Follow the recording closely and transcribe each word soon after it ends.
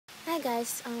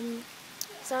guys,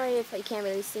 sorry if you can't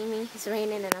really see me. It's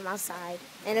raining and I'm outside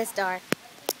and it's dark.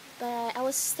 But I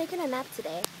was taking a nap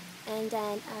today and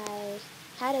then I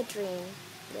had a dream.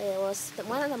 It was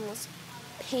one of the most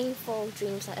painful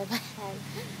dreams I ever had.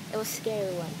 It was a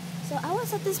scary one. So I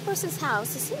was at this person's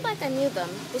house. It seemed like I knew them.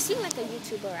 They seemed like a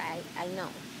YouTuber I know.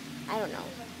 I don't know.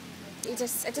 I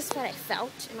just what I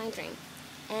felt in my dream.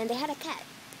 And they had a cat.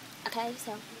 Okay,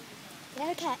 so they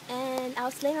had a cat and I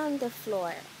was laying on the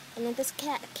floor and then this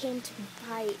cat came to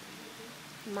bite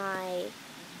my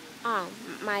arm,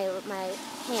 my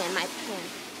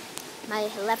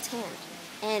left hand,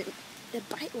 and the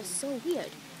bite was so weird.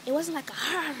 It wasn't like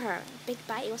a big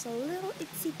bite. It was a little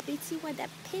itsy bitsy one that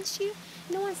pinched you.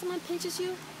 You know when someone pinches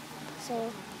you?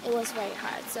 So it was very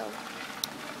hard. So,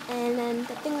 and then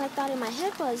the thing I thought in my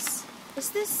head was,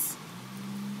 this is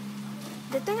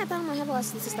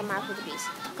the mark of the beast.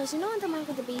 Because you know in the mark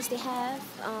of the beast they have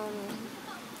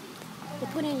they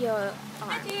put in your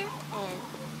arm and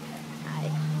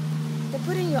they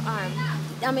put in your arm.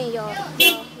 I mean your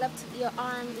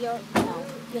arm,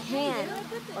 your hand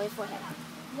or your forehead.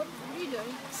 What are you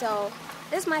doing? So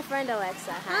this is my friend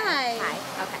Alexa. Hi.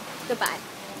 Hi. Okay. Goodbye.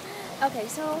 Okay.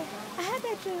 So I had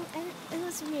that dream and it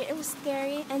was weird. It was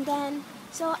scary. And then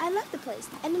so I left the place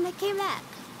and then I came back.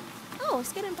 Oh,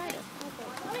 it's getting brighter.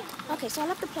 Okay. So I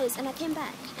left the place and I came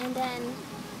back and then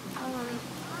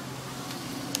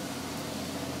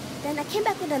I came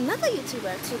back with another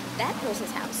YouTuber to that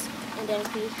person's house. And then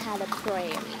we had a prayer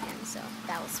meeting, so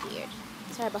that was weird.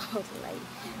 Sorry about the light.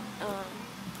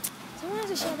 So I wanted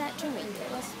to share that dream.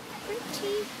 It was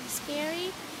pretty scary.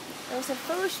 It was the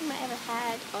first dream I ever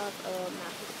had of a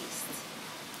Mark of the Beast.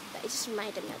 But it just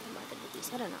reminded me of the Mark of the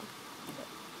Beast. I don't know.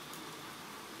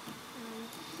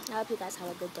 I hope you guys have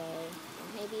a good day.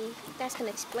 And maybe you guys can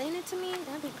explain it to me.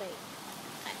 That'd be great.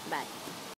 Alright, bye.